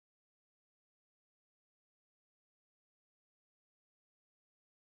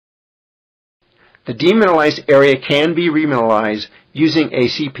The demineralized area can be remineralized using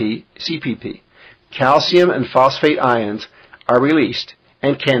ACP-CPP. Calcium and phosphate ions are released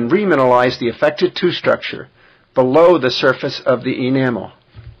and can remineralize the affected tooth structure below the surface of the enamel.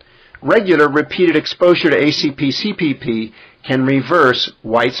 Regular repeated exposure to ACP-CPP can reverse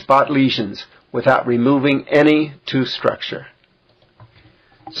white spot lesions without removing any tooth structure.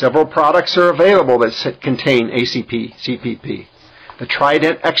 Several products are available that contain ACP-CPP. The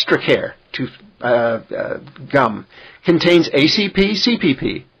Trident Extra Care tooth gum contains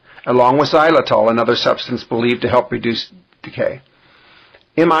ACP-CPP along with xylitol, another substance believed to help reduce decay.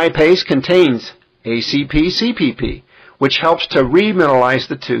 MI paste contains ACP-CPP, which helps to remineralize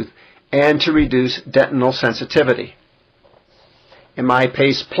the tooth and to reduce dental sensitivity. MI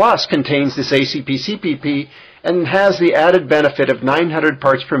paste Plus contains this ACP-CPP and has the added benefit of 900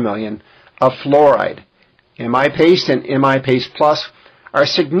 parts per million of fluoride. MI paste and MI paste Plus are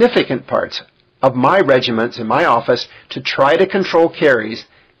significant parts of my regimens in my office to try to control caries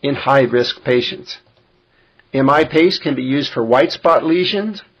in high-risk patients. MI paste can be used for white spot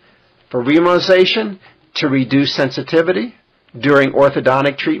lesions, for remineralization, to reduce sensitivity, during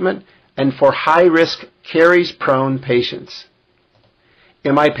orthodontic treatment, and for high-risk caries-prone patients.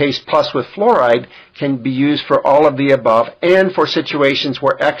 MI paste Plus with fluoride can be used for all of the above and for situations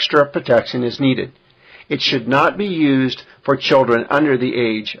where extra protection is needed. It should not be used for children under the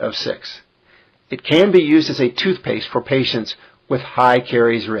age of 6. It can be used as a toothpaste for patients with high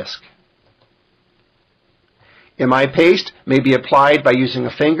caries risk. MI paste may be applied by using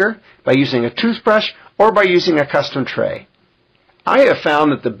a finger, by using a toothbrush, or by using a custom tray. I have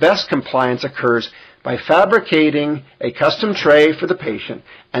found that the best compliance occurs by fabricating a custom tray for the patient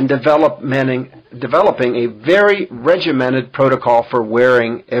and developing a very regimented protocol for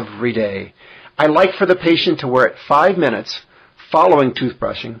wearing every day. I like for the patient to wear it 5 minutes following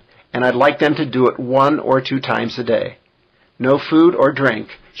toothbrushing, and I'd like them to do it 1 or 2 times a day. No food or drink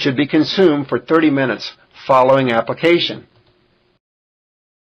should be consumed for 30 minutes following application.